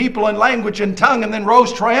tribe and people and language and tongue, and then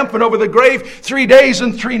rose triumphant over the grave 3 days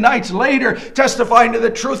and 3 nights later, testifying to the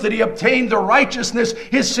truth that he obtained the righteousness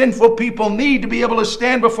his sinful people need to be able to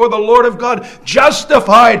stand before the Lord of God,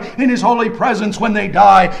 justified in his holy presence when they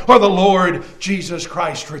die, or the Lord Jesus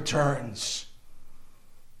Christ returns.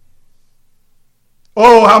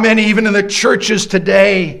 Oh, how many even in the churches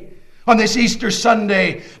today on this Easter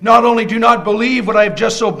Sunday not only do not believe what I have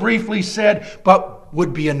just so briefly said, but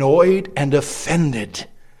would be annoyed and offended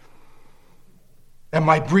at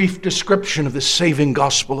my brief description of the saving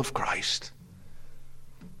gospel of Christ.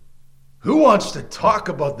 Who wants to talk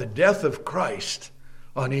about the death of Christ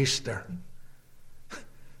on Easter?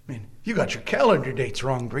 You got your calendar dates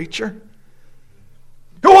wrong, preacher.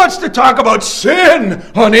 Who wants to talk about sin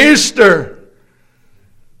on Easter?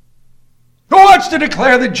 Who wants to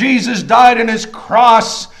declare that Jesus died on his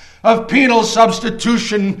cross of penal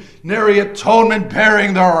substitutionary atonement,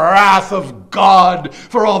 bearing the wrath of God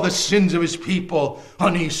for all the sins of his people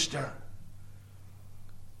on Easter?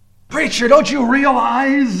 Preacher, don't you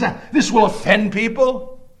realize this will offend people?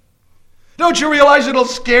 Don't you realize it'll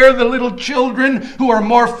scare the little children who are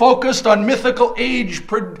more focused on mythical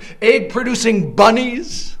egg-producing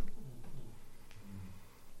bunnies?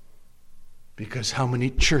 Because how many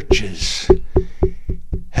churches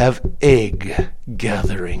have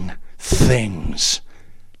egg-gathering things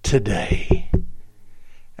today?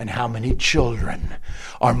 And how many children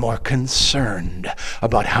are more concerned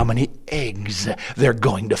about how many eggs they're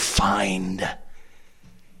going to find,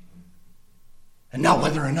 and not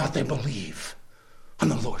whether or not they believe on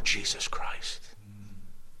the Lord Jesus Christ.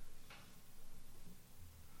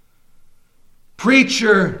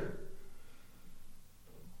 Preacher,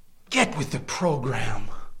 get with the program.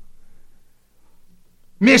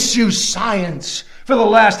 Misuse science for the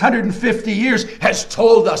last 150 years has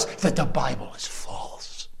told us that the Bible is false.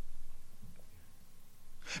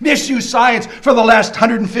 Misuse science for the last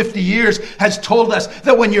 150 years has told us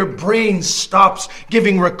that when your brain stops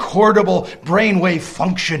giving recordable brainwave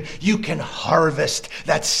function, you can harvest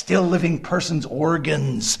that still living person's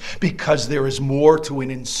organs, because there is more to an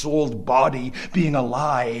ensouled body being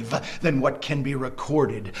alive than what can be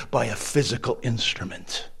recorded by a physical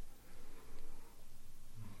instrument.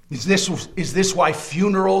 Is this why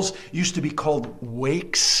funerals used to be called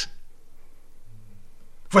wakes?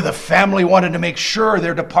 For the family wanted to make sure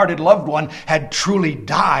their departed loved one had truly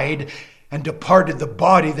died and departed the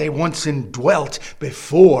body they once indwelt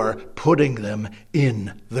before putting them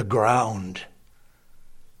in the ground.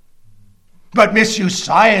 But misuse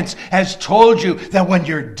science has told you that when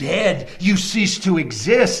you're dead, you cease to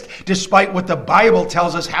exist, despite what the Bible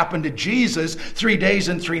tells us happened to Jesus 3 days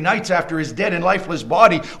and 3 nights after his dead and lifeless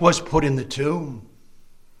body was put in the tomb.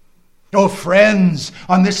 Oh, friends,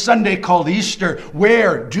 on this Sunday called Easter,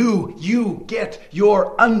 where do you get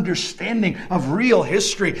your understanding of real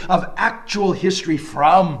history, of actual history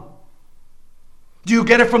from? Do you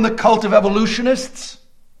get it from the cult of evolutionists,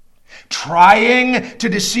 trying to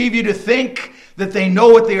deceive you to think that they know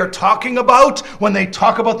what they are talking about when they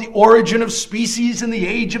talk about the origin of species and the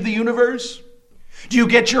age of the universe? Do you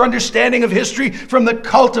get your understanding of history from the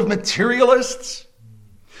cult of materialists,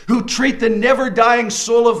 who treat the never-dying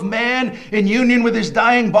soul of man in union with his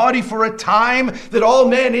dying body for a time that all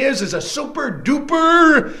man is a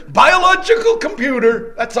super-duper biological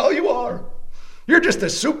computer? That's all you are. You're just a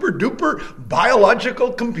super-duper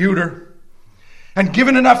biological computer. And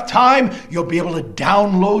given enough time, you'll be able to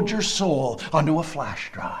download your soul onto a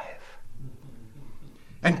flash drive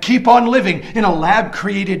and keep on living in a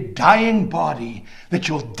lab-created dying body that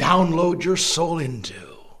you'll download your soul into.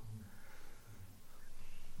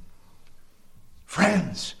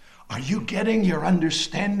 Friends, are you getting your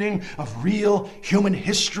understanding of real human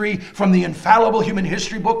history from the infallible human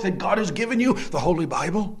history book that God has given you, the Holy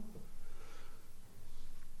Bible?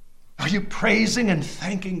 Are you praising and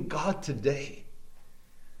thanking God today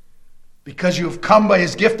because you have come by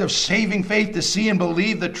his gift of saving faith to see and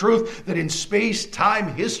believe the truth that in space,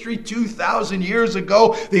 time, history, 2,000 years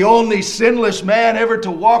ago, the only sinless man ever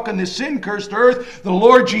to walk on this sin-cursed earth, the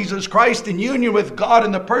Lord Jesus Christ, in union with God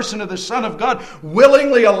in the person of the Son of God,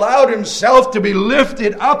 willingly allowed himself to be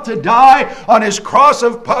lifted up to die on his cross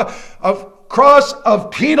of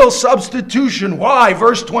penal substitution. Why?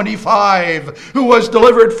 Verse 25, who was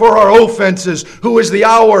delivered for our offenses. Who is the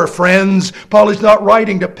our, friends? Paul is not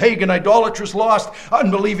writing to pagan, idolatrous, lost,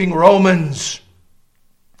 unbelieving Romans.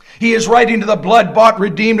 He is writing to the blood-bought,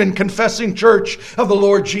 redeemed, and confessing church of the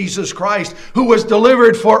Lord Jesus Christ, who was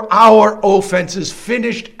delivered for our offenses.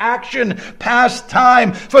 Finished action, past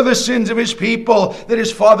time, for the sins of his people that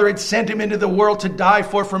his Father had sent him into the world to die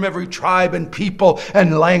for, from every tribe and people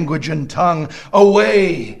and language and tongue.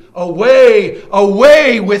 Away, away,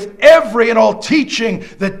 away with every and all teaching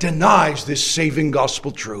that denies this saving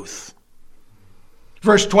gospel truth.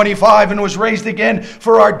 Verse 25, and was raised again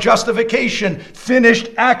for our justification. Finished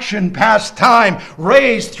action, past time.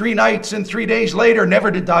 Raised 3 nights and 3 days later, never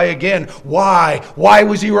to die again. Why? Why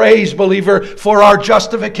was he raised, believer? For our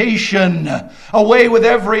justification. Away with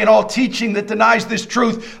every and all teaching that denies this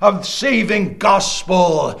truth of saving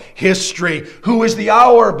gospel history. Who is the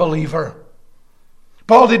our, believer?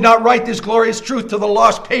 Paul did not write this glorious truth to the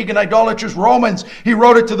lost pagan idolatrous Romans. He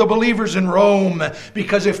wrote it to the believers in Rome.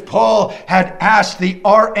 Because if Paul had asked the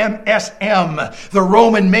RMSM, the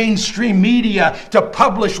Roman mainstream media, to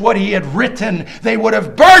publish what he had written, they would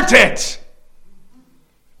have burnt it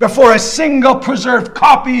before a single preserved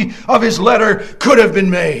copy of his letter could have been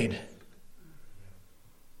made.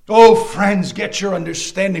 Oh, friends, get your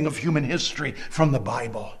understanding of human history from the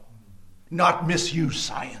Bible, not misuse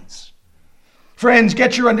science. Friends,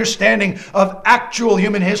 get your understanding of actual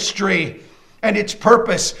human history and its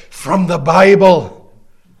purpose from the Bible,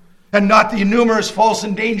 and not the numerous false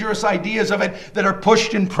and dangerous ideas of it that are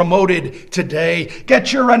pushed and promoted today.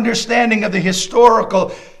 Get your understanding of the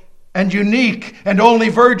historical and unique and only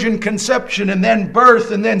virgin conception, and then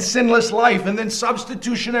birth, and then sinless life, and then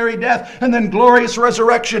substitutionary death, and then glorious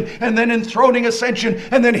resurrection, and then enthroning ascension,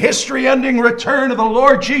 and then history-ending return of the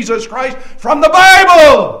Lord Jesus Christ from the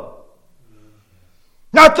Bible.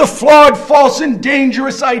 Not the flawed, false, and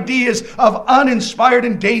dangerous ideas of uninspired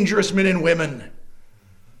and dangerous men and women.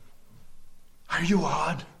 Are you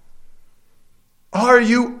awed? Are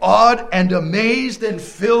you awed and amazed and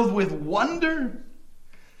filled with wonder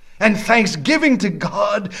and thanksgiving to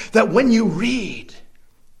God that when you read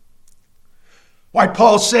why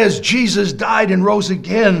Paul says Jesus died and rose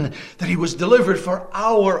again, that he was delivered for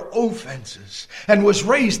our offenses and was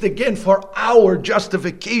raised again for our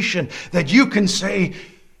justification, that you can say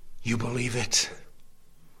you believe it.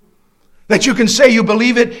 That you can say you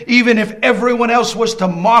believe it even if everyone else was to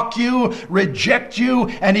mock you, reject you,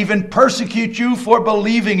 and even persecute you for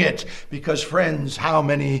believing it. Because, friends, how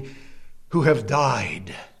many who have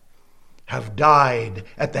died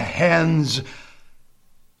at the hands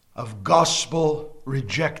of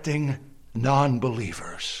gospel-rejecting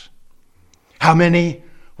non-believers? How many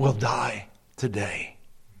will die today?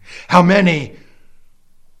 How many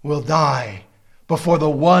will die before the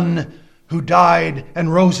one who died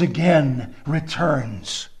and rose again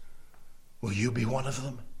returns? Will you be one of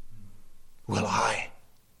them? Will I?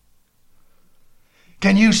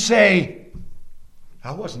 Can you say,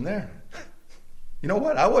 I wasn't there? You know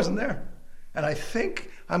what? I wasn't there. And I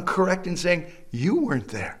think I'm correct in saying you weren't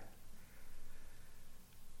there.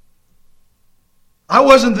 I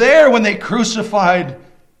wasn't there when they crucified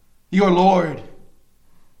your Lord.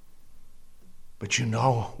 But you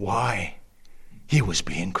know why he was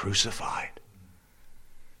being crucified.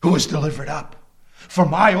 Who was delivered up for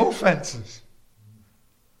my offenses.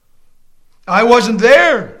 I wasn't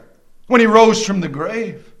there when he rose from the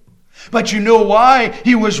grave. But you know why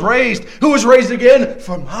he was raised. Who was raised again?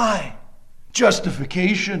 For my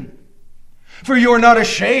justification. For you are not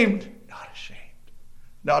ashamed. Not ashamed.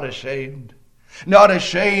 Not ashamed. Not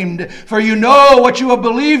ashamed. For you know what you have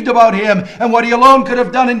believed about him and what he alone could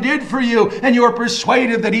have done and did for you. And you are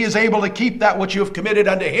persuaded that he is able to keep that which you have committed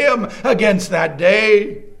unto him against that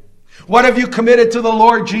day. What have you committed to the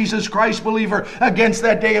Lord Jesus Christ, believer, against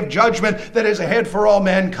that day of judgment that is ahead for all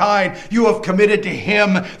mankind? You have committed to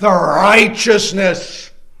him the righteousness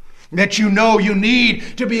that you know you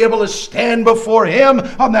need to be able to stand before him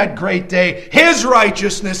on that great day. His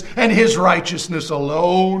righteousness and his righteousness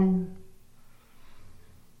alone.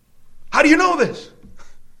 How do you know this?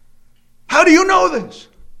 How do you know this?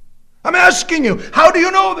 I'm asking you, how do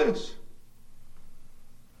you know this?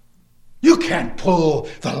 You can't pull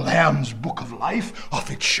the Lamb's Book of Life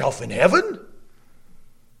off its shelf in heaven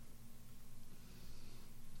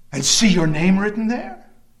and see your name written there.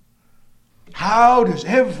 How does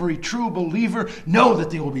every true believer know that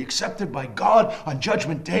they will be accepted by God on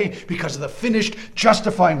Judgment Day? Because of the finished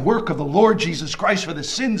justifying work of the Lord Jesus Christ for the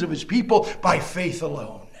sins of his people by faith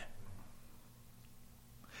alone.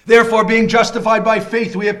 Therefore, being justified by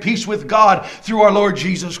faith, we have peace with God through our Lord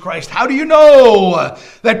Jesus Christ. How do you know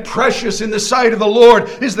that precious in the sight of the Lord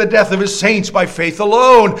is the death of his saints? By faith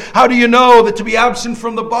alone. How do you know that to be absent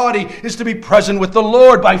from the body is to be present with the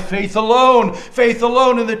Lord? By faith alone. Faith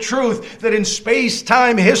alone in the truth that in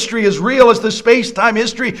space-time history, as real as the space-time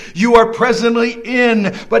history you are presently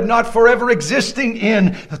in, but not forever existing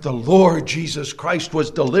in, that the Lord Jesus Christ was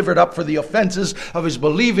delivered up for the offenses of his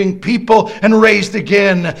believing people and raised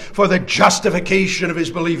again for the justification of his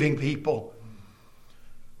believing people.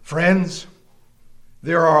 Friends,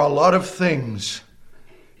 there are a lot of things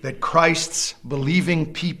that Christ's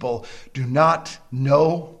believing people do not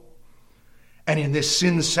know. And in this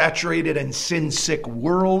sin-saturated and sin-sick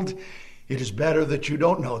world, it is better that you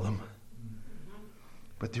don't know them.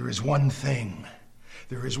 But there is one thing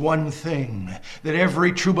that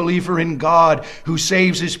every true believer in God who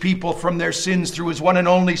saves his people from their sins through his one and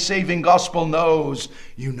only saving gospel knows.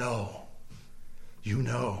 You know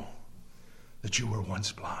that you were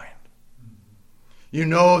once blind. You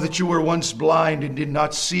know that you were once blind and did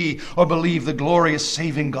not see or believe the glorious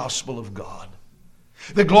saving gospel of God.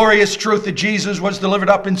 The glorious truth that Jesus was delivered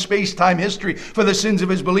up in space-time history for the sins of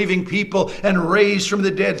his believing people and raised from the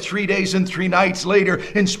dead 3 days and 3 nights later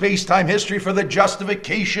in space-time history for the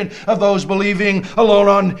justification of those believing alone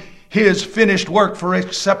on his finished work for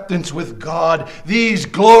acceptance with God. These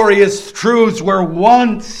glorious truths were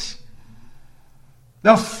once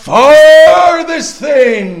the farthest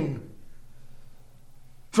thing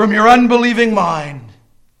from your unbelieving mind.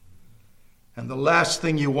 And the last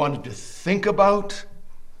thing you wanted to think about,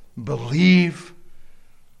 believe,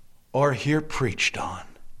 or hear preached on.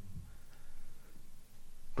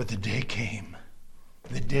 But the day came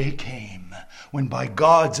the day came when by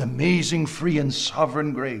God's amazing, free, and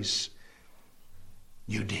sovereign grace,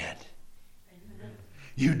 you did.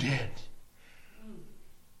 You did.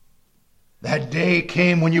 That day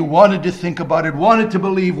came when you wanted to think about it, wanted to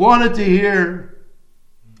believe, wanted to hear.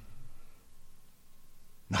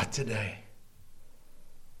 Not today.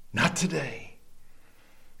 Not today.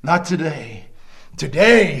 Not today.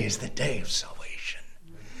 Today is the day of salvation.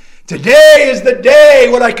 Today is the day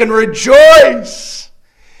when I can rejoice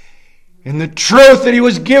in the truth that he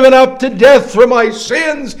was given up to death for my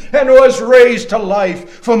sins and was raised to life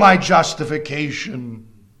for my justification.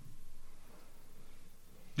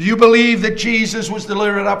 Do you believe that Jesus was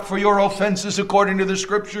delivered up for your offenses according to the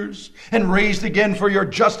Scriptures and raised again for your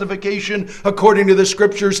justification according to the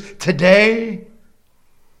Scriptures today?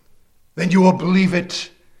 Then you will believe it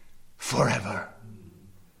forever.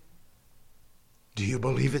 Do you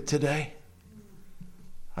believe it today?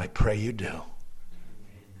 I pray you do.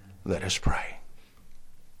 Let us pray.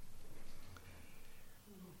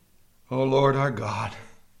 Oh Lord our God,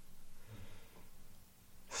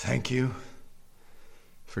 thank you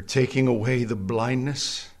for taking away the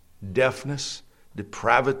blindness, deafness,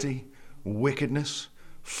 depravity, wickedness,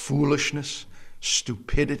 foolishness,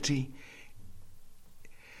 stupidity.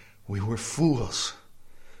 We were fools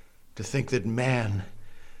to think that man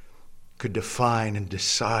could define and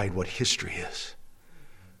decide what history is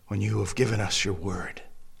when you have given us your word,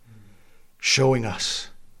 showing us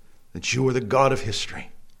that you are the God of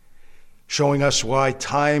history, showing us why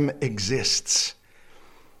time exists,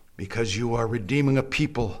 because you are redeeming a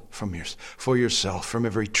people for yourself from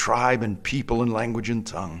every tribe and people and language and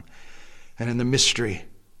tongue. And in the mystery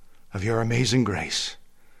of your amazing grace,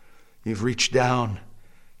 you've reached down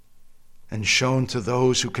and shown to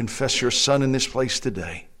those who confess your Son in this place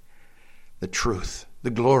today the truth, the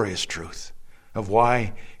glorious truth of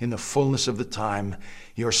why in the fullness of the time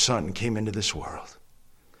your Son came into this world.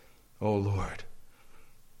 Oh Lord,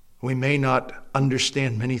 we may not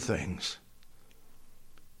understand many things,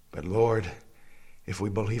 but Lord, if we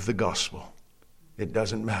believe the gospel, it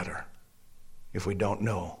doesn't matter if we don't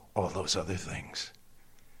know all those other things.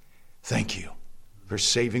 Thank you for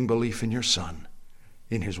saving belief in your Son,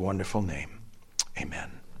 in his wonderful name.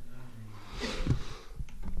 Amen.